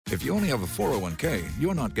If you only have a 401k,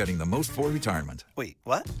 you're not getting the most for retirement. Wait,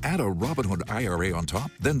 what? Add a Robinhood IRA on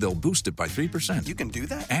top, then they'll boost it by 3%. You can do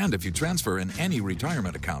that? And if you transfer in any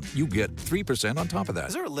retirement account, you get 3% on top of that.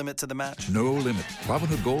 Is there a limit to the match? No limit.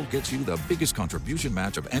 Robinhood Gold gets you the biggest contribution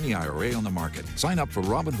match of any IRA on the market. Sign up for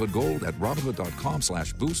Robinhood Gold at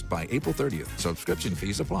Robinhood.com/boost by April 30th. Subscription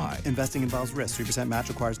fees apply. Investing involves risk. 3% match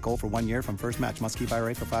requires gold for 1 year from first match. Must keep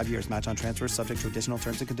IRA for 5 years. Match on transfers subject to additional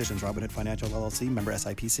terms and conditions. Robinhood Financial LLC, member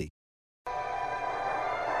SIPC.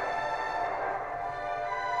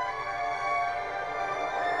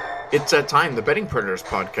 It's that time, the Betting Predators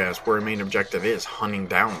podcast, where our main objective is hunting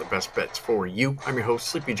down the best bets for you. I'm your host,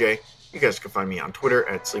 Sleepy J. You guys can find me on Twitter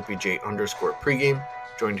at SleepyJ_pregame.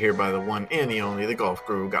 Joined here by the one and the only, the golf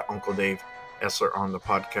guru. Got Uncle Dave Essler on the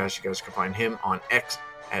podcast. You guys can find him on X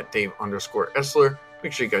at Dave_Essler.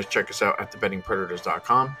 Make sure you guys check us out at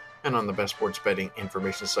thebettingpredators.com and on the best sports betting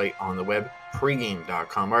information site on the web,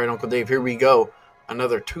 pregame.com. All right, Uncle Dave, here we go.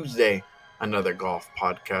 Another Tuesday, another golf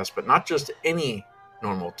podcast, but not just any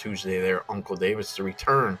normal Tuesday there, Uncle Dave. It's the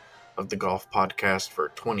return of the golf podcast for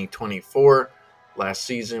 2024. Last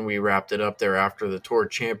season, we wrapped it up there after the Tour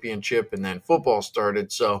Championship, and then football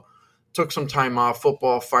started, so took some time off.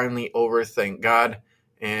 Football finally over, thank God,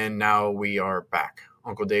 and now we are back.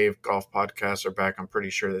 Uncle Dave, golf podcasts are back. I'm pretty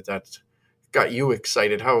sure that's got you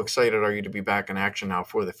excited. How excited are you to be back in action now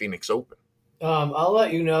for the Phoenix Open? I'll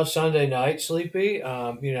let you know Sunday night, Sleepy.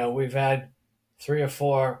 We've had 3 or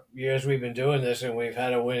 4 years we've been doing this, and we've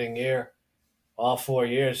had a winning year all 4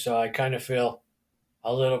 years. So I kind of feel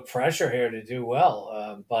a little pressure here to do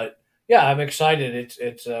well. But yeah, I'm excited.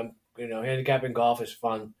 It's handicapping golf is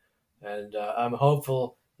fun, and I'm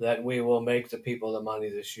hopeful that we will make the people the money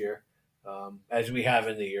this year, as we have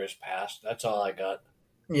in the years past. That's all I got.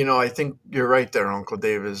 I think you're right there, Uncle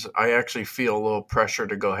Dave. I actually feel a little pressure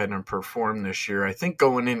to go ahead and perform this year. I think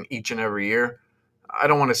going in each and every year, I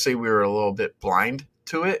don't want to say we were a little bit blind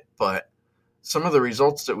to it, but some of the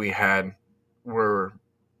results that we had were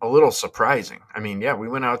a little surprising. I mean, yeah, we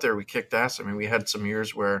went out there, we kicked ass. I mean, we had some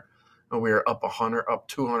years where we were up 100, up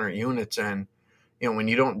 200 units, and when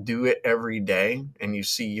you don't do it every day and you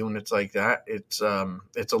see units like that, it's a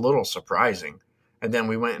little surprising. And then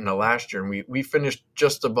we went into last year, and we finished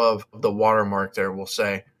just above the watermark there, we'll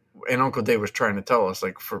say. And Uncle Dave was trying to tell us,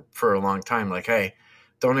 like, for a long time, like, hey,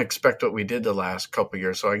 don't expect what we did the last couple of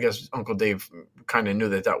years. So I guess Uncle Dave kind of knew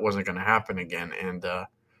that wasn't going to happen again. And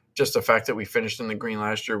just the fact that we finished in the green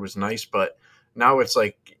last year was nice. But now it's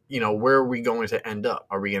like, where are we going to end up?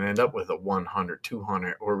 Are we going to end up with a 100,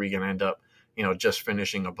 200, or are we going to end up, just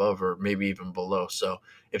finishing above or maybe even below? So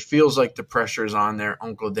it feels like the pressure is on there,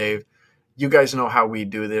 Uncle Dave. You guys know how we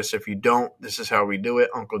do this. If you don't, this is how we do it.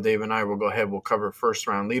 Uncle Dave and I will go ahead. We'll cover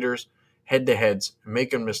first-round leaders, head-to-heads,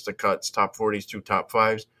 make them miss the cuts, top 40s through top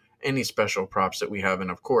 5s, any special props that we have. And,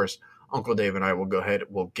 of course, Uncle Dave and I will go ahead.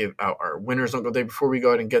 We'll give out our winners. Uncle Dave, before we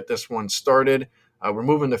go ahead and get this one started, we're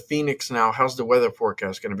moving to Phoenix now. How's the weather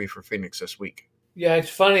forecast going to be for Phoenix this week? Yeah, it's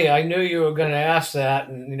funny. I knew you were going to ask that.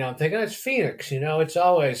 And, I'm thinking it's Phoenix. It's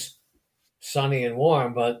always sunny and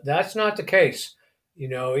warm, but that's not the case.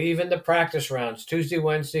 Even the practice rounds, Tuesday,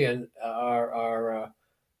 Wednesday, and are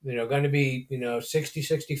going to be, 60,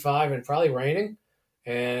 65 and probably raining.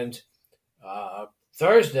 And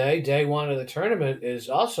Thursday, day one of the tournament, is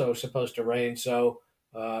also supposed to rain. So,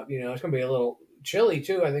 it's going to be a little chilly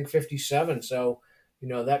too. I think 57. So,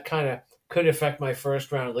 that kind of could affect my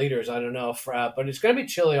first round leaders. I don't know, but it's going to be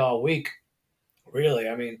chilly all week, really.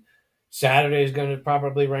 I mean, Saturday is going to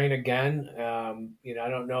probably rain again. I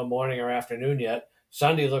don't know morning or afternoon yet.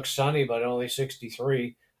 Sunday looks sunny, but only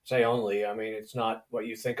 63. Say only. I mean, it's not what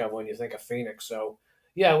you think of when you think of Phoenix. So,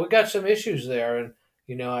 yeah, we've got some issues there, and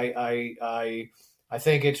I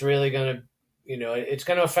think it's really going to, it's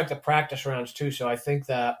going to affect the practice rounds too. So I think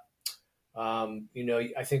that, I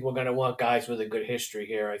think we're going to want guys with a good history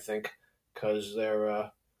here. I think because there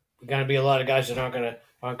going to be a lot of guys that aren't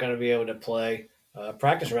going to be able to play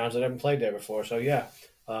practice rounds that haven't played there before. So yeah,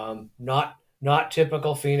 not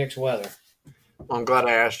typical Phoenix weather. Well, I'm glad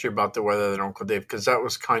I asked you about the weather there, Uncle Dave, because that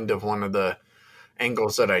was kind of one of the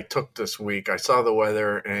angles that I took this week. I saw the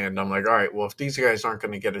weather, and I'm like, all right, well, if these guys aren't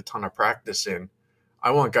going to get a ton of practice in, I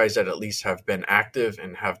want guys that at least have been active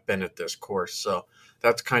and have been at this course. So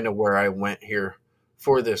that's kind of where I went here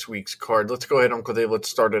for this week's card. Let's go ahead, Uncle Dave. Let's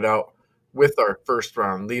start it out with our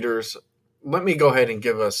first-round leaders. Let me go ahead and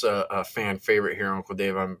give us a fan favorite here, Uncle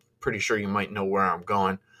Dave. I'm pretty sure you might know where I'm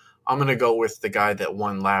going. I'm going to go with the guy that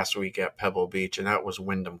won last week at Pebble Beach, and that was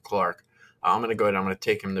Wyndham Clark. I'm going to go ahead. I'm going to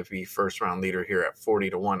take him to be first-round leader here at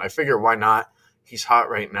 40-1. I figure why not? He's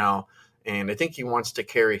hot right now. And I think he wants to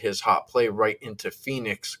carry his hot play right into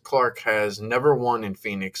Phoenix. Clark has never won in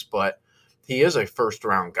Phoenix, but he is a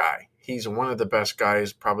first-round guy. He's one of the best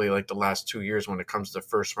guys probably like the last 2 years when it comes to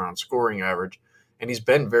first-round scoring average, and he's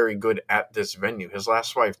been very good at this venue. His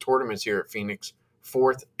last 5 tournaments here at Phoenix,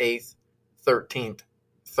 4th, 8th, 13th,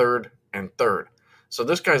 3rd, and 3rd. So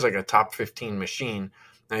this guy's like a top 15 machine,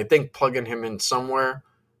 and I think plugging him in somewhere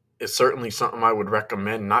is certainly something I would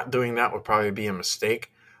recommend. Not doing that would probably be a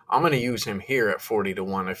mistake. I'm going to use him here at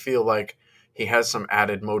 40-1. I feel like he has some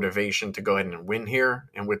added motivation to go ahead and win here.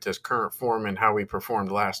 And with his current form and how he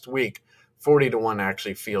performed last week, 40-1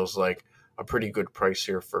 actually feels like a pretty good price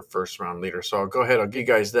here for first round leader. So I'll go ahead, I'll give you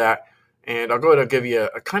guys that. And I'll go ahead, I'll give you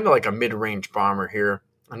a kind of like a mid-range bomber here.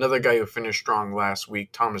 Another guy who finished strong last week,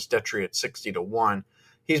 Thomas Detry at 60-1.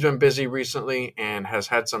 He's been busy recently and has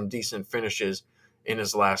had some decent finishes in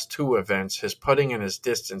his last 2 events. His putting and his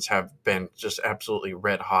distance have been just absolutely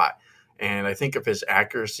red hot. And I think if his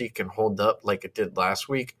accuracy can hold up like it did last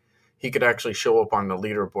week, he could actually show up on the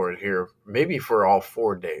leaderboard here, maybe for all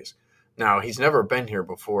 4 days. Now, he's never been here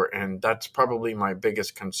before, and that's probably my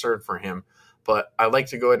biggest concern for him. But I like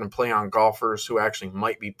to go ahead and play on golfers who actually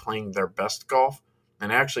might be playing their best golf.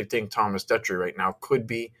 And I actually think Thomas Detry right now could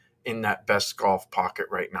be in that best golf pocket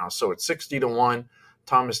right now. So it's 60-1.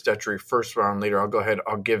 Thomas Detry, first round leader. I'll go ahead,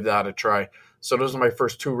 I'll give that a try. So those are my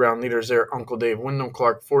first 2 round leaders there. Uncle Dave, Wyndham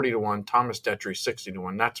Clark, 40-1. Thomas Detry,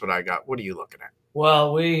 60-1. That's what I got. What are you looking at?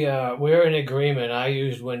 Well, we're in agreement. I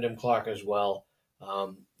used Wyndham Clark as well.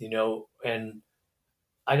 And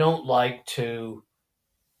I don't like to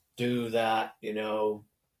do that,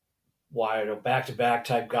 wired back-to-back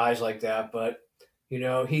type guys like that. But, he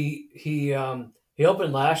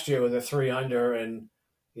opened last year with a 3 under and,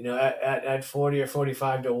 at 40 or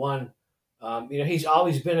 45-1. He's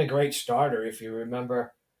always been a great starter. If you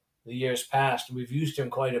remember the years past, we've used him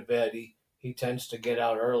quite a bit. He tends to get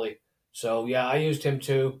out early. So, yeah, I used him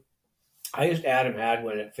too. I used Adam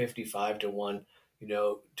Hadwin at 55-1.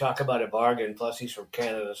 Talk about a bargain. Plus, he's from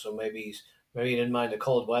Canada, so maybe he didn't mind the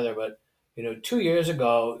cold weather. But 2 years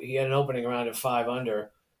ago, he had an opening round of 5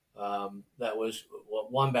 under. That was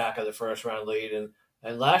one back of the first round lead,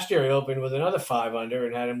 and last year he opened with another 5 under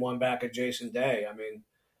and had him one back of Jason Day. I mean,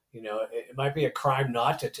 it might be a crime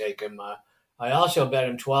not to take him. I also bet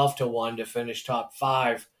him 12-1 to finish top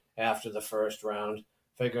 5 after the first round,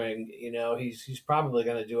 figuring he's probably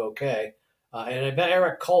going to do okay. And I bet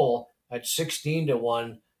Eric Cole at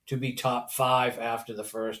 16-1 to be top 5 after the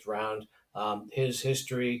first round. His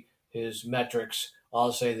history, his metrics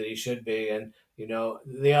all say that he should be. And,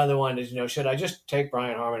 the other one is, should I just take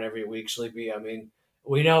Brian Harman every week, Sleepy? I mean,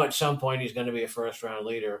 we know at some point he's going to be a first round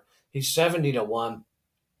leader. He's 70-1.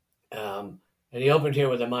 And he opened here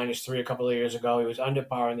with a -3 a couple of years ago. He was under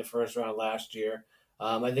par in the first round last year.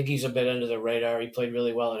 I think he's a bit under the radar. He played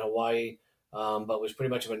really well in Hawaii, but was pretty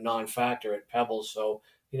much of a non-factor at Pebbles. So,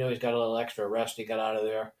 he's got a little extra rest. He got out of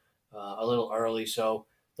there a little early. So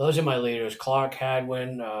those are my leaders. Clark,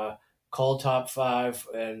 Hadwin, Cole top 5,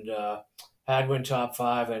 and Hadwin top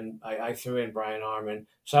 5. And I threw in Brian Harman.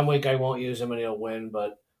 Some week I won't use him and he'll win,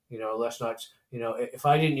 but, let's not, if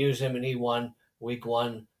I didn't use him and he won week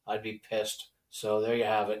 1, I'd be pissed. So there you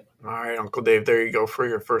have it. All right, Uncle Dave, there you go for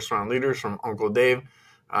your first round leaders from Uncle Dave.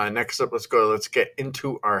 Next up, let's get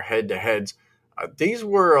into our head-to-heads. These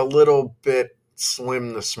were a little bit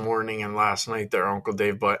slim this morning and last night there, Uncle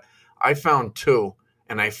Dave, but I found 2,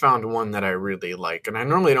 and I found one that I really like. And I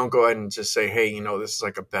normally don't go ahead and just say, hey, this is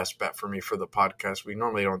like a best bet for me for the podcast. We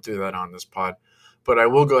normally don't do that on this pod. But I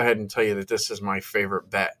will go ahead and tell you that this is my favorite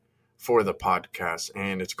bet for the podcast,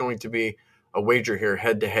 and it's going to be a wager here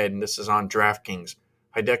head-to-head, and this is on DraftKings.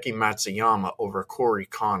 Hideki Matsuyama over Corey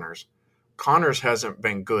Connors. Connors hasn't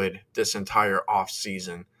been good this entire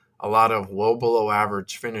offseason. A lot of well below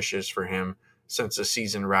average finishes for him since the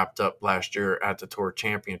season wrapped up last year at the Tour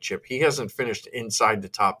Championship. He hasn't finished inside the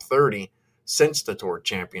top 30 since the Tour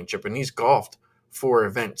Championship, and he's golfed 4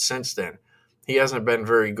 events since then. He hasn't been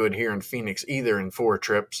very good here in Phoenix either in 4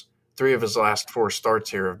 trips. 3 of his last 4 starts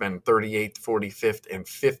here have been 38th, 45th, and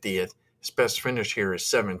 50th. His best finish here is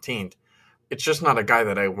 17th. It's just not a guy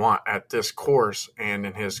that I want at this course and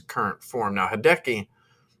in his current form. Now, Hideki,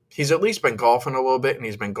 he's at least been golfing a little bit, and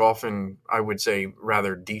he's been golfing, I would say,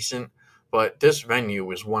 rather decent. But this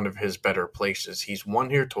venue is one of his better places. He's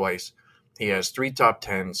won here twice. He has 3 top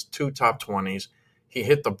 10s, 2 top 20s. He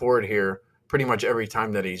hit the board here pretty much every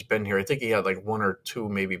time that he's been here. I think he had like 1 or 2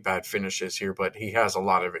 maybe bad finishes here, but he has a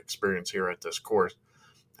lot of experience here at this course.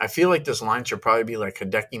 I feel like this line should probably be like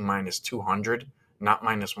Hideki -200, not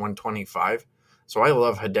 -125. So I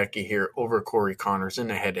love Hideki here over Corey Connors in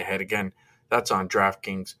the head-to-head. Again, that's on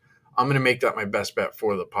DraftKings. I'm going to make that my best bet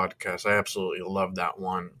for the podcast. I absolutely love that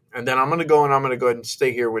one. And then I'm going to go ahead and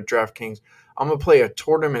stay here with DraftKings. I'm going to play a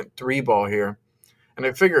tournament 3-ball here. And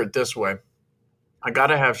I figure it this way. I got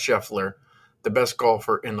to have Scheffler, the best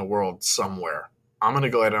golfer in the world, somewhere. I'm going to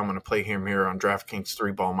go ahead and I'm going to play him here on DraftKings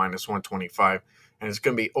 3-ball minus 125. And it's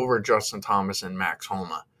going to be over Justin Thomas and Max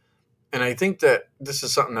Homa. And I think that this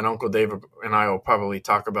is something that Uncle Dave and I will probably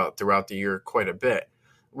talk about throughout the year quite a bit.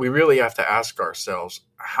 We really have to ask ourselves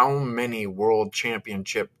how much world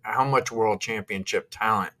championship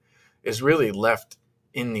talent is really left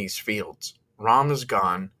in these fields. Rahm is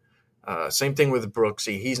gone. Same thing with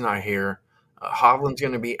Brooksy. He's not here. Hovland's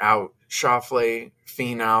going to be out. Schauffele,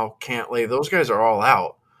 Finau, Cantlay, those guys are all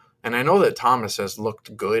out. And I know that Thomas has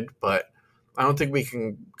looked good, but I don't think we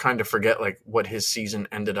can kind of forget like what his season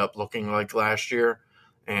ended up looking like last year.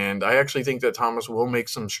 And I actually think that Thomas will make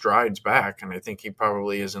some strides back, and I think he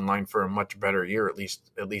probably is in line for a much better year, at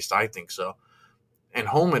least I think so. And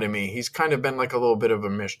Homa, to me, he's kind of been like a little bit of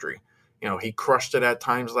a mystery. You know, he crushed it at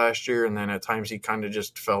times last year, and then at times he kind of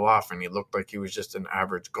just fell off, and he looked like he was just an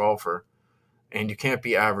average golfer. And you can't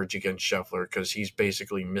be average against Scheffler because he's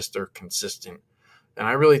basically Mr. Consistent. And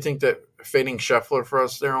I really think that fading Scheffler for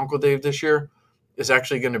us there, Uncle Dave, this year is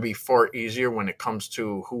actually going to be far easier when it comes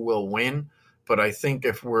to who will win. But I think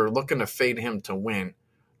if we're looking to fade him to win,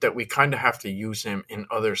 that we kind of have to use him in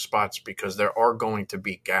other spots because there are going to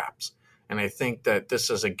be gaps. And I think that this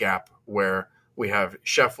is a gap where we have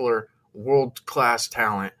Scheffler, world-class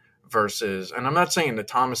talent, versus, and I'm not saying that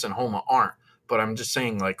Thomas and Homa aren't, but I'm just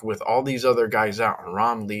saying, like, with all these other guys out and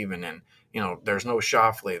Rahm leaving and, you know, there's no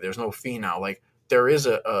Schauffele, there's no Finau, like, there is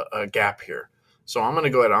a gap here. So I'm going to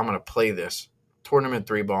go ahead, I'm going to play this tournament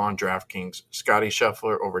 3-ball on DraftKings, Scotty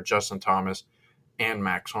Scheffler over Justin Thomas and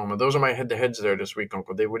Max Homa. Those are my head-to-heads there this week,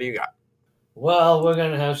 Uncle Dave. What do you got? Well, we're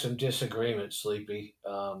going to have some disagreement, Sleepy,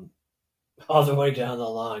 all the way down the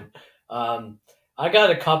line. I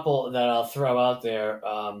got a couple that I'll throw out there.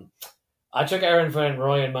 I took Aaron Van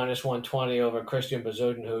Rooyen minus 120 over Christian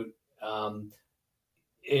Bezuidenhout.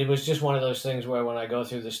 It was just one of those things where when I go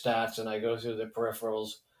through the stats and I go through the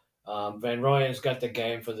peripherals, Van Rooyen's got the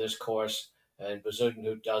game for this course, and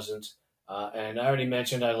Bezuidenhout doesn't. And I already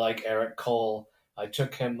mentioned I like Eric Cole. I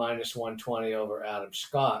took him minus 120 over Adam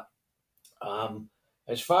Scott.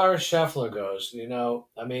 As far as Scheffler goes, you know,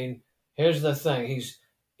 I mean, here's the thing. He's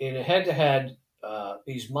in a head-to-head,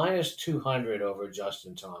 he's minus 200 over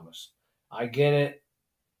Justin Thomas. I get it.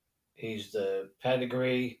 He's the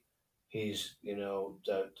pedigree. He's, you know,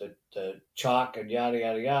 the chalk and yada,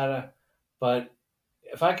 yada, yada. But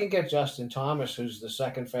if I can get Justin Thomas, who's the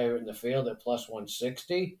second favorite in the field at plus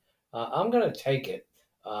 160, I'm going to take it.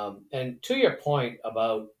 And to your point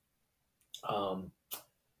about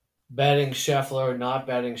betting Scheffler, not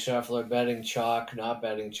betting Scheffler, betting chalk, not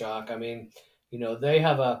betting chalk. I mean, you know, they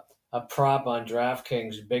have a prop on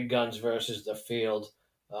DraftKings, big guns versus the field.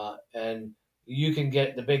 And you can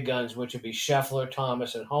get the big guns, which would be Scheffler,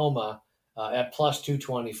 Thomas, and Homa at plus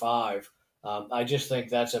 225. I just think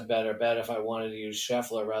that's a better bet if I wanted to use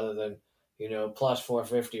Scheffler rather than, you know, plus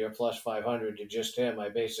 450 or plus 500 to just him. I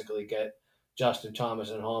basically get Justin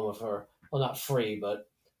Thomas and Homa for, well, not free, but,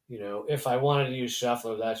 you know, if I wanted to use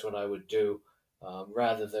Scheffler, that's what I would do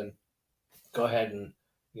rather than go ahead and,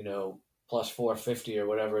 you know, plus 450 or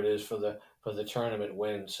whatever it is for the tournament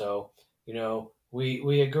win. So, you know,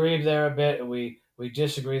 we agreed there a bit, and we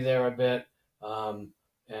disagree there a bit,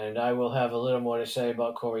 and I will have a little more to say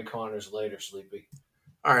about Corey Connors later, Sleepy.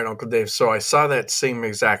 All right, Uncle Dave. So I saw that same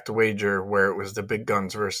exact wager where it was the big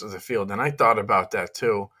guns versus the field, and I thought about that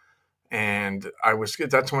too. And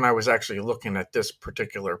that's when I was actually looking at this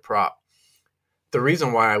particular prop. The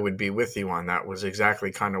reason why I would be with you on that was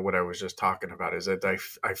exactly kind of what I was just talking about, is that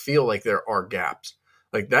I feel like there are gaps.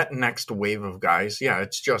 Like that next wave of guys, yeah,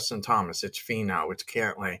 it's Justin Thomas, it's Finau, it's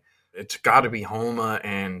Cantlay, it's got to be Homa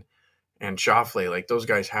and Schauffele. Like those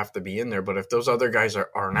guys have to be in there. But if those other guys are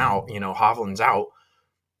out, you know, Hovland's out,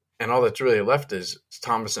 and all that's really left is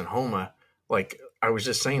Thomas and Homa. Like I was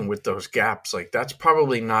just saying, with those gaps, like that's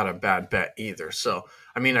probably not a bad bet either. So,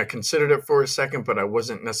 I mean, I considered it for a second, but I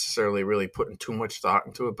wasn't necessarily really putting too much thought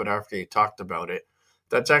into it. But after you talked about it,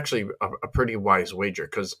 that's actually a pretty wise wager,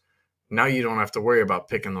 because now you don't have to worry about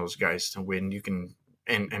picking those guys to win. You can,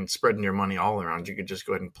 and spreading your money all around. You could just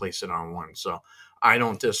go ahead and place it on one. So I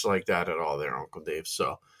don't dislike that at all there, Uncle Dave.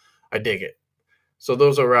 So I dig it. So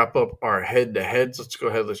those will wrap up our head-to-heads. Let's go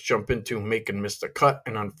ahead. Let's jump into Make and Miss the Cut.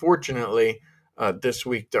 And unfortunately, this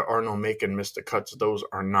week there are no Make and Miss the Cuts. Those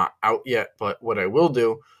are not out yet. But what I will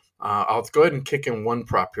do, I'll go ahead and kick in one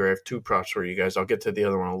prop here. I have two props for you guys. I'll get to the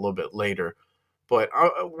other one a little bit later. But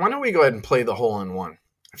why don't we go ahead and play the hole-in-one?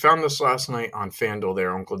 I found this last night on FanDuel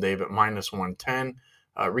there, Uncle Dave, at minus 110.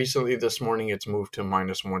 Recently this morning, it's moved to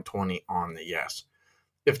minus 120 on the yes.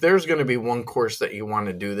 If there's going to be one course that you want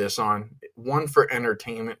to do this on, one for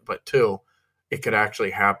entertainment, but two, it could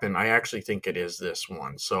actually happen. I actually think it is this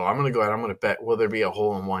one. So I'm going to go ahead. I'm going to bet, will there be a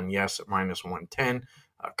hole in one? Yes, at minus 110.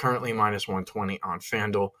 Currently minus 120 on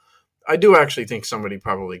FanDuel. I do actually think somebody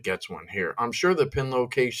probably gets one here. I'm sure the pin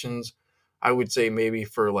locations, I would say maybe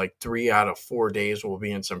for like 3 out of 4 days, we'll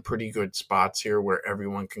be in some pretty good spots here where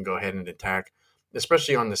everyone can go ahead and attack,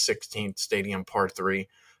 especially on the 16th Stadium Par 3.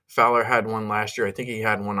 Fowler had one last year. I think he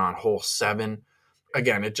had one on hole 7.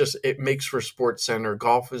 Again, it makes for Sports Center.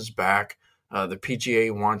 Golf is back. The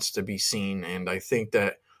PGA wants to be seen, and I think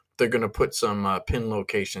that they're going to put some pin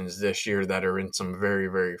locations this year that are in some very,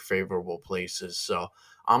 very favorable places. So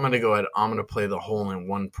I'm going to go ahead. I'm going to play the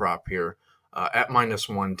hole-in-one prop here at minus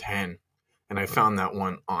 110, and I found that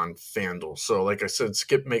one on FanDuel. So like I said,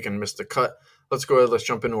 Skip Makin missed the cut. Let's go ahead. Let's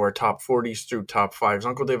jump into our top 40s through top 5s.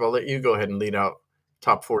 Uncle Dave, I'll let you go ahead and lead out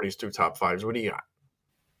top 40s through top 5s. What do you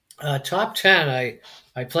got? Top 10,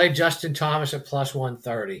 I played Justin Thomas at plus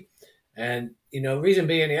 130. And, reason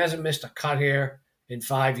being, he hasn't missed a cut here in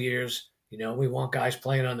 5 years. We want guys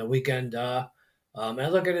playing on the weekend. And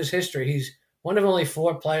look at his history. He's one of only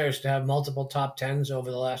 4 players to have multiple top 10s over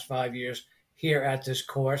the last 5 years here at this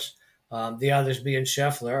course. The others being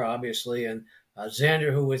Scheffler, obviously, and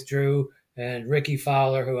Xander, who withdrew, and Ricky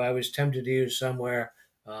Fowler, who I was tempted to use somewhere.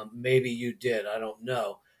 Maybe you did. I don't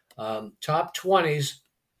know. Top 20s.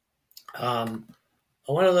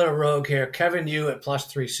 I went a little rogue here. Kevin Yu at plus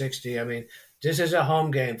 360. I mean, this is a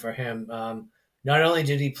home game for him. Not only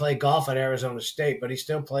did he play golf at Arizona State, but he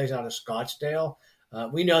still plays out of Scottsdale.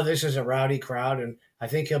 We know this is a rowdy crowd, and I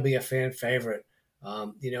think he'll be a fan favorite.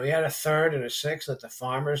 He had a 3rd and a 6th at the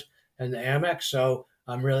Farmers and the Amex, so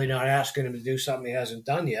I'm really not asking him to do something he hasn't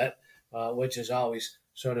done yet, which is always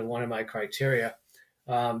sort of one of my criteria.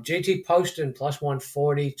 JT Poston plus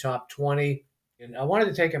 140, top 20. And I wanted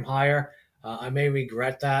to take him higher. I may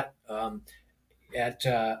regret that at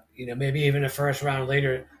maybe even a first round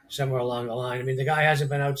later somewhere along the line. I mean, the guy hasn't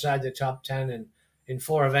been outside the top 10 in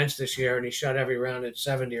 4 events this year, and he shot every round at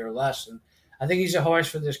 70 or less. And I think he's a horse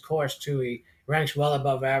for this course, too. He ranks well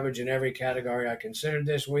above average in every category I considered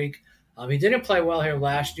this week. He didn't play well here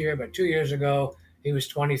last year, but 2 years ago he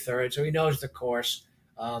was 23rd, so he knows the course.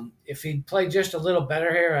 If he'd played just a little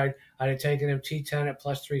better here, I'd have taken him T10 at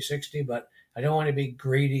plus 360, but I don't want to be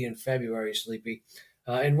greedy in February, Sleepy.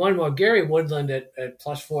 And one more, Gary Woodland at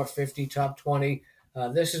plus 450, top 20.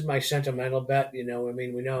 This is my sentimental bet. We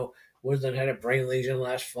know Woodland had a brain lesion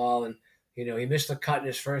last fall, and, he missed the cut in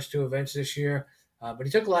his first 2 events this year. But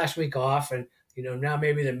he took last week off, and, now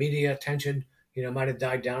maybe the media attention, might have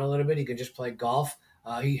died down a little bit. He can just play golf.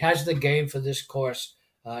 He has the game for this course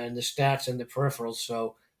and the stats and the peripherals.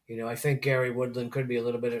 So, I think Gary Woodland could be a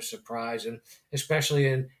little bit of a surprise, and especially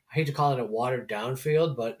in, I hate to call it a watered down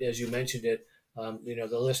field, but as you mentioned it,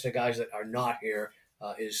 the list of guys that are not here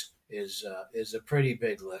is a pretty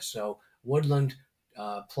big list. So Woodland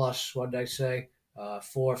plus, what did I say?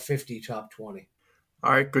 450, top 20.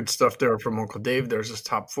 All right, good stuff there from Uncle Dave. There's his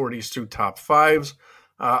top 40s through top 5s.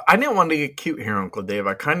 I didn't want to get cute here, Uncle Dave.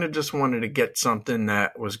 I kind of just wanted to get something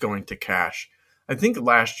that was going to cash. I think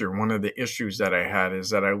last year, one of the issues that I had is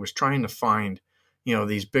that I was trying to find,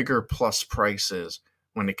 these bigger plus prices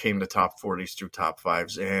when it came to top 40s through top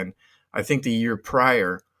 5s. And I think the year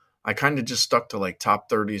prior, I kind of just stuck to like top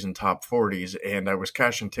 30s and top 40s, and I was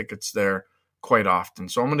cashing tickets there quite often.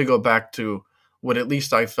 So I'm going to go back to what at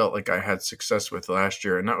least I felt like I had success with last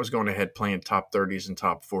year, and that was going ahead playing top 30s and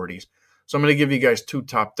top 40s. So I'm going to give you guys 2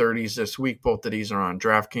 top 30s this week. Both of these are on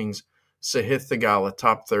DraftKings. Sahith Theegala,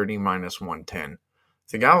 top 30, minus 110.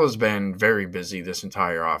 Theegala's been very busy this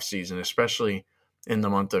entire offseason, especially in the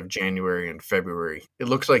month of January and February. It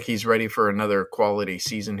looks like he's ready for another quality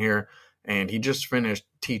season here, and he just finished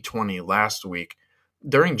T20 last week.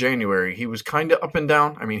 During January, he was kind of up and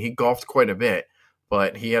down. I mean, he golfed quite a bit,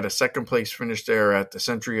 but he had a second-place finish there at the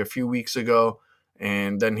Century a few weeks ago,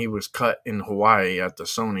 and then he was cut in Hawaii at the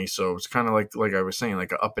Sony, so it's kind of like I was saying,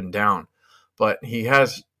 like an up and down. But he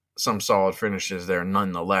has some solid finishes there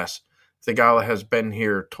nonetheless. Theegala has been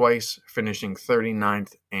here twice, finishing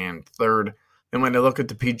 39th and 3rd. And when I look at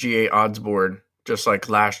the PGA odds board, just like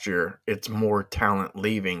last year, it's more talent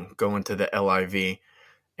leaving, going to the LIV.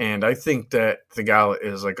 And I think that Theegala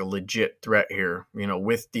is like a legit threat here,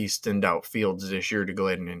 with these thinned out fields this year to go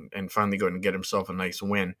ahead and finally go ahead and get himself a nice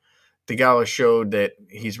win. Theegala showed that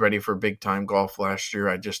he's ready for big-time golf last year.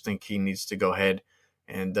 I just think he needs to go ahead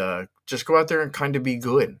and just go out there and kind of be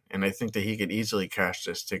good. And I think that he could easily cash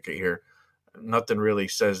this ticket here. nothing really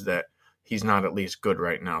says that he's not at least good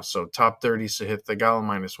right now. So top 30, Sahith Theegala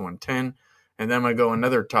minus 110. And then I go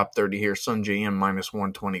another top 30 here, Sungjae Im minus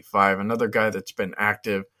 125. Another guy that's been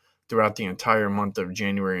active throughout the entire month of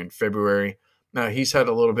January and February. Now, he's had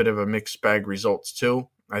a little bit of a mixed bag results too.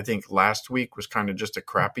 I think last week was kind of just a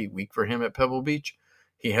crappy week for him at Pebble Beach.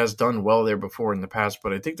 He has done well there before in the past,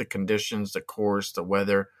 but I think the conditions, the course, the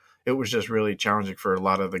weather, it was just really challenging for a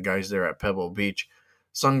lot of the guys there at Pebble Beach.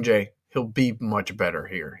 Sungjae, he'll be much better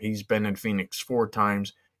here. He's been in Phoenix 4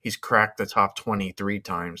 times. He's cracked the top 23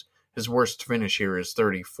 times. His worst finish here is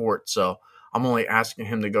 34th, so I'm only asking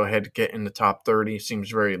him to go ahead and get in the top 30.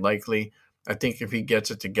 Seems very likely. I think if he gets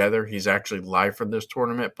it together, he's actually live for this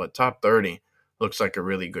tournament, but top 30 looks like a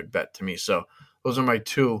really good bet to me. So those are my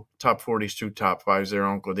 2 top 40s, 2 top 5s there,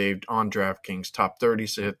 Uncle Dave, on DraftKings. Top 30,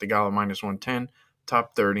 Sahith Theegala minus 110.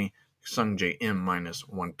 Top 30, Sungjae Im minus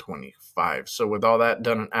 125. So with all that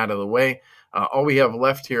done and out of the way, all we have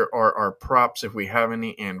left here are our props, if we have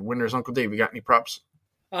any, and winners. Uncle Dave, you got any props?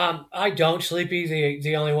 I don't, Sleepy.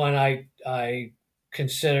 The only one I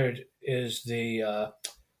considered is the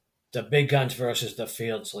big guns versus the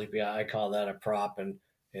field, Sleepy. I call that a prop, and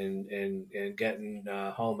getting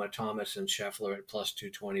Homa, Thomas, and Scheffler at plus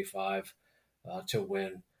 225 to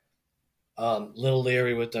win. Little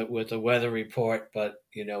leery with the weather report, but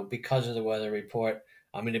because of the weather report,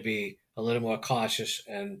 I'm going to be a little more cautious,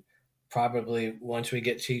 and probably once we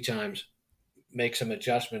get tee times, make some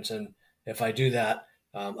adjustments. And if I do that,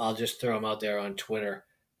 I'll just throw them out there on Twitter,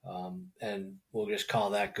 and we'll just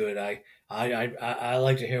call that good. I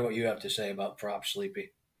like to hear what you have to say about props,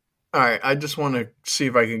 Sleepy. All right, I just want to see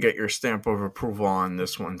if I can get your stamp of approval on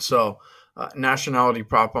this one. So, nationality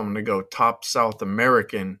prop, I'm going to go top South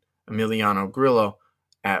American Emiliano Grillo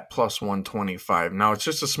at plus 125. Now, it's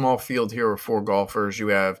just a small field here of 4 golfers. You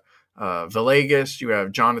have Villegas, you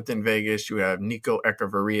have Jonathan Vegas, you have Nico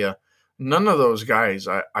Echeverria. None of those guys,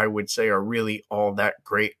 I would say, are really all that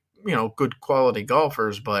great, good quality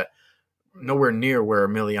golfers, but nowhere near where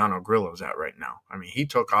Emiliano Grillo's at right now. I mean, he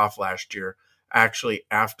took off last year, actually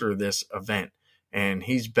after this event, and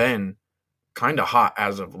he's been kind of hot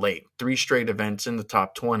as of late. 3 straight events in the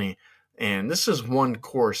top 20, and this is one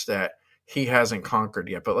course that he hasn't conquered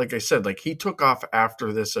yet. But like I said, he took off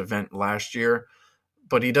after this event last year,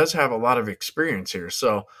 but he does have a lot of experience here.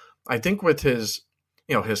 So I think with his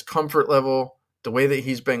comfort level, the way that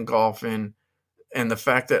he's been golfing, and the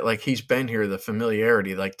fact that he's been here, the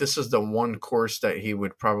familiarity, this is the one course that he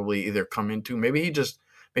would probably either come into. Maybe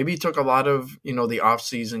he took a lot of, the off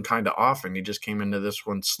season kind of off, and he just came into this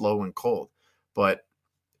one slow and cold. But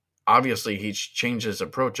obviously he's changed his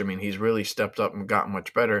approach. I mean, he's really stepped up and gotten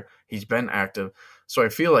much better. He's been active. So I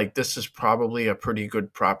feel like this is probably a pretty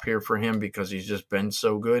good prop here for him because he's just been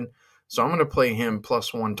so good. So I'm going to play him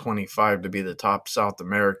plus 125 to be the top South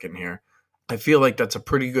American here. I feel like that's a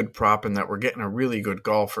pretty good prop and that we're getting a really good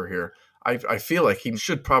golfer here. I feel like he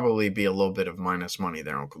should probably be a little bit of minus money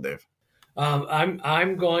there, Uncle Dave.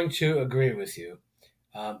 I'm going to agree with you.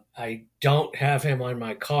 I don't have him on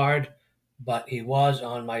my card, but he was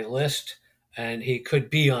on my list, and he could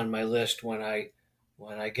be on my list when I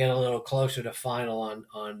get a little closer to final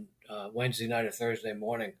on Wednesday night or Thursday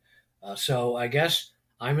morning. So I guess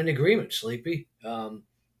I'm in agreement, Sleepy.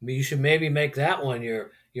 You should maybe make that one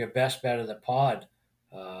your best bet of the pod,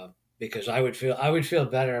 because I would feel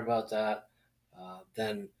better about that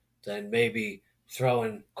than maybe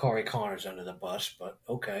throwing Corey Conners under the bus. But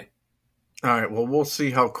okay. All right. Well, we'll see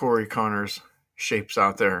how Corey Conners shapes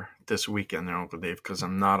out there this weekend there, Uncle Dave, because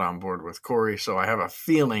I'm not on board with Corey. So I have a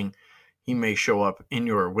feeling he may show up in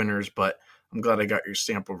your winners, but I'm glad I got your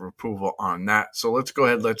stamp of approval on that. So let's go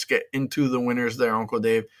ahead. Let's get into the winners there, Uncle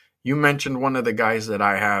Dave. You mentioned one of the guys that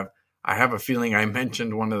I have. I have a feeling I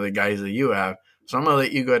mentioned one of the guys that you have. So I'm going to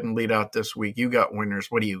let you go ahead and lead out this week. You got winners.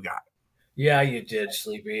 What do you got? Yeah, you did,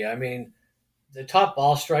 Sleepy. I mean, the top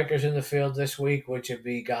ball strikers in the field this week, which would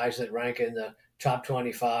be guys that rank in the top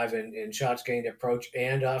 25 in shots gained approach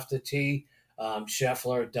and off the tee.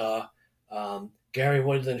 Scheffler, Gary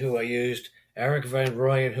Woodland, who I used, Eric Van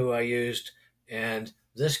Rooyen, who I used, and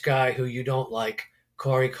this guy who you don't like,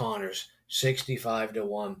 Corey Conners,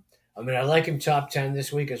 65-1. I mean, I like him top 10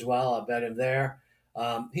 this week as well. I'll bet him there.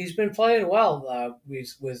 He's been playing well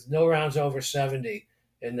with no rounds over 70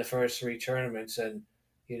 in the first 3 tournaments. And,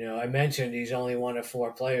 I mentioned he's only one of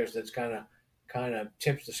 4 players that's kind of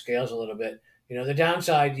tips the scales a little bit. The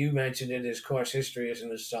downside, you mentioned it, his course history isn't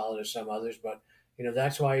as solid as some others, but,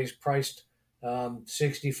 that's why he's priced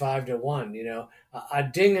 65-1. I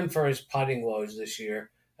ding him for his putting woes this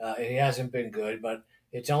year. He hasn't been good, but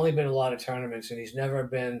it's only been a lot of tournaments, and he's never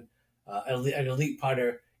been an elite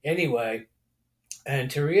putter anyway.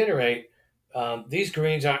 And to reiterate, these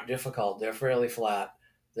greens aren't difficult. They're fairly flat.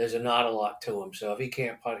 There's not a lot to them. So if he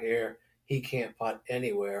can't putt here, he can't putt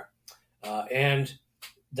anywhere. And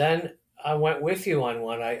then I went with you on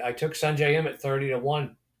one. I took Sungjae Im at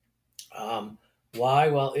 30-1. Why?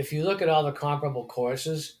 Well, if you look at all the comparable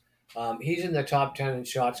courses, he's in the top 10 in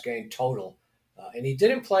shots gained total. And he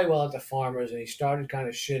didn't play well at the Farmers, and he started kind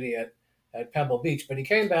of shitty at Pebble Beach, but he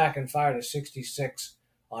came back and fired a 66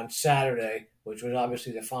 on Saturday, which was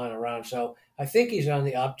obviously the final round. So I think he's on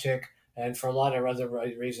the uptick, and for a lot of other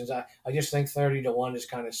reasons, I just think 30-1 is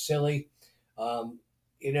kind of silly. And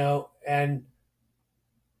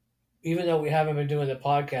even though we haven't been doing the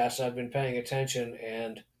podcast, I've been paying attention,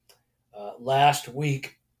 and last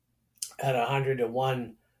week at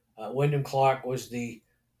 100-1, Wyndham Clark was the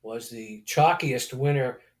chalkiest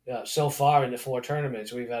winner so far in the 4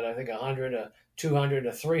 tournaments. We've had, I think, 100, a 200,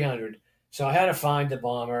 a 300. So I had to find the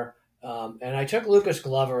bomber, and I took Lucas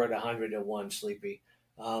Glover at 100-1, Sleepy.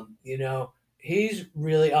 He's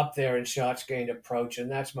really up there in shots gained approach,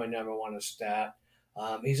 and that's my number one stat.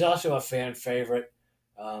 He's also a fan favorite,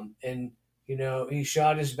 and he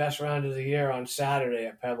shot his best round of the year on Saturday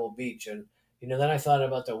at Pebble Beach, and then I thought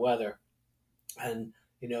about the weather, and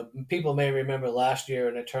people may remember last year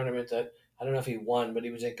in a tournament that I don't know if he won, but he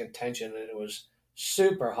was in contention, and it was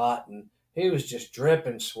super hot, and he was just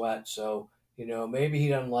dripping sweat. So maybe he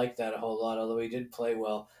doesn't like that a whole lot, although he did play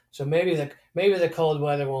well. So maybe the cold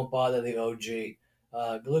weather won't bother the OG.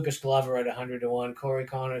 Lucas Glover at 100-1, Corey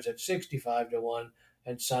Connors at 65-1,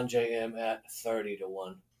 and Sungjae Im at 30-1.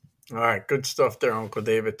 All right, good stuff there, Uncle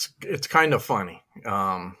Dave. It's kind of funny.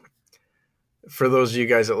 For those of you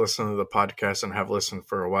guys that listen to the podcast and have listened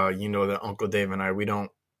for a while, you know that Uncle Dave and I, we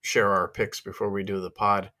don't share our picks before we do the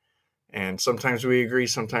pod. And sometimes we agree,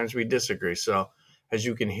 sometimes we disagree. So as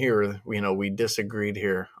you can hear, we disagreed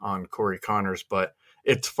here on Corey Connors, but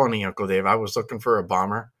it's funny, Uncle Dave. I was looking for a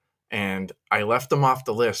bomber and I left him off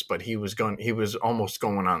the list, but he was almost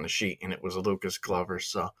going on the sheet, and it was Lucas Glover.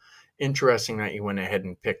 So interesting that you went ahead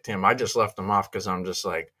and picked him. I just left him off because I'm just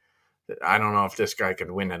like, I don't know if this guy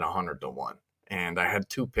could win at 100-1. And I had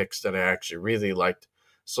 2 picks that I actually really liked.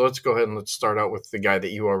 So let's go ahead and let's start out with the guy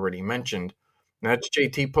that you already mentioned. And that's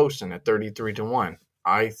JT Poston at 33-1.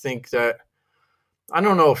 I think that, I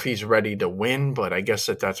don't know if he's ready to win, but I guess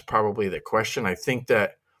that's probably the question. I think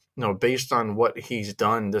that, based on what he's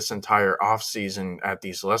done this entire offseason at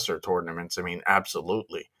these lesser tournaments,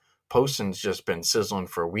 absolutely. Poston's just been sizzling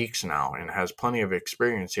for weeks now and has plenty of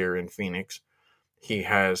experience here in Phoenix. He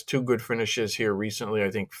has 2 good finishes here recently.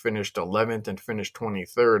 I think finished 11th and finished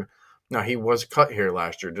 23rd. Now, he was cut here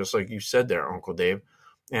last year, just like you said there, Uncle Dave.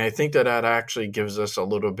 And I think that actually gives us a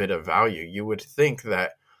little bit of value. You would think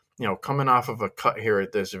that, coming off of a cut here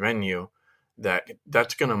at this venue,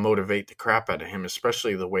 that's going to motivate the crap out of him,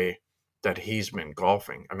 especially the way that he's been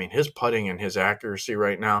golfing. His putting and his accuracy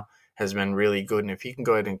right now has been really good. And if he can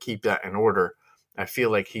go ahead and keep that in order, I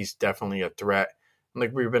feel like he's definitely a threat.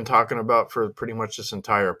 Like we've been talking about for pretty much this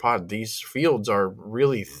entire pod, these fields are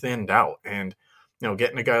really thinned out. And,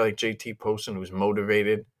 getting a guy like JT Poston who's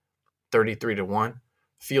motivated, 33-1,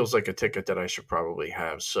 feels like a ticket that I should probably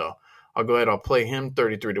have. So I'll go ahead, I'll play him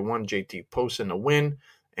 33-1, JT Poston to win.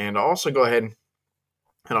 And I'll also go ahead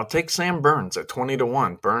and I'll take Sam Burns at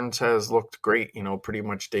 20-1. Burns has looked great, pretty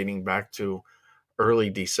much dating back to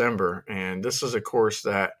early December. And this is a course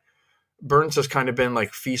that Burns has kind of been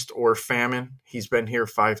like feast or famine. He's been here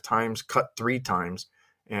 5 times, cut 3 times,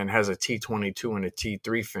 and has a T22 and a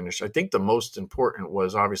T3 finish. I think the most important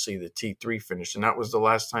was obviously the T3 finish, and that was the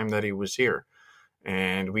last time that he was here.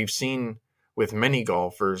 And we've seen with many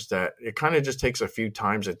golfers that it kind of just takes a few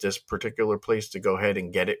times at this particular place to go ahead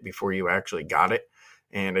and get it before you actually got it.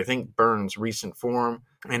 And I think Burns' recent form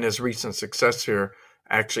and his recent success here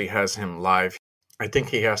actually has him live. I think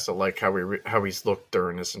he has to like how he's looked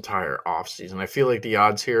during this entire offseason. I feel like the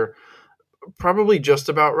odds here probably just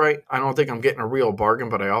about right. I don't think I'm getting a real bargain,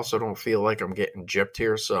 but I also don't feel like I'm getting gypped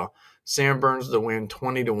here. So Sam Burns to win,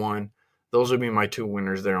 20-1. Those would be my 2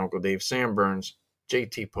 winners there, Uncle Dave. Sam Burns,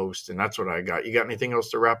 JT Poston. That's what I got. You got anything else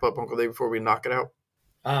to wrap up, Uncle Dave, before we knock it out?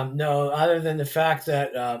 No, other than the fact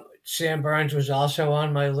that Sam Burns was also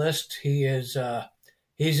on my list. He's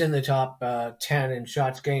in the top 10 in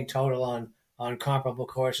shots gained total on comparable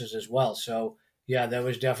courses as well. So yeah, that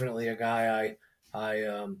was definitely a guy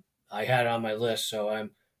I had on my list. So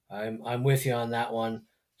I'm with you on that one.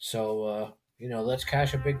 So let's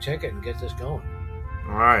cash a big ticket and get this going.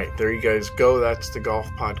 All right, there you guys go. That's the golf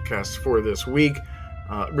podcast for this week.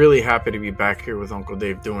 Really happy to be back here with Uncle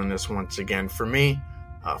Dave doing this once again. For me,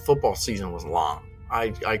 football season was long.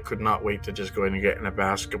 I could not wait to just go in and get into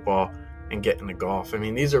basketball and get into golf. I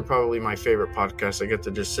mean, these are probably my favorite podcasts. I get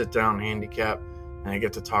to just sit down, handicap, and I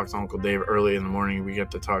get to talk to Uncle Dave early in the morning. We get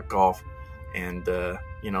to talk golf, and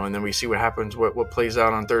and then we see what happens, what plays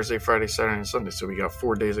out on Thursday, Friday, Saturday, and Sunday. So we got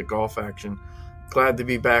 4 days of golf action. Glad to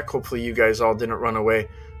be back. Hopefully you guys all didn't run away.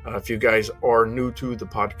 If you guys are new to the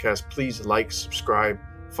podcast, please like, subscribe,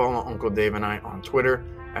 follow Uncle Dave and I on Twitter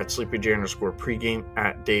at SleepyJ_pregame,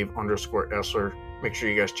 at Dave_Essler. Make sure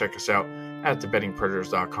you guys check us out at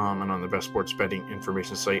thebettingpredators.com and on the best sports betting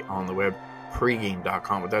information site on the web,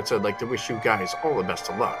 pregame.com. With that said, I'd like to wish you guys all the best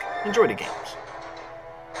of luck. Enjoy the games.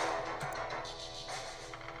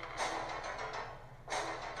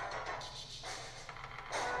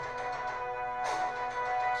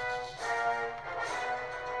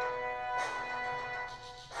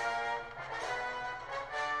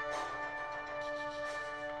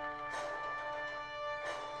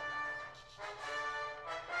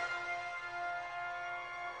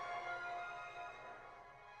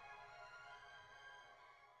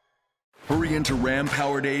 Hurry into Ram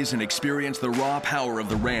Power Days and experience the raw power of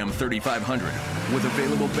the Ram 3500. With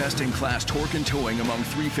available best-in-class torque and towing among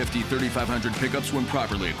 350 3500 pickups when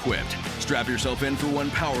properly equipped. Strap yourself in for one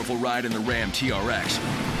powerful ride in the Ram TRX.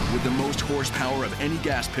 With the most horsepower of any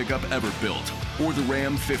gas pickup ever built. Or the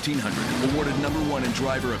Ram 1500, awarded #1 in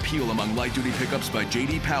driver appeal among light-duty pickups by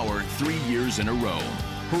J.D. Power 3 years in a row.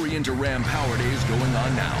 Hurry into Ram Power Days going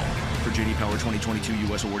on now. For J.D. Power 2022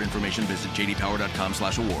 U.S. award information, visit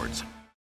jdpower.com/awards.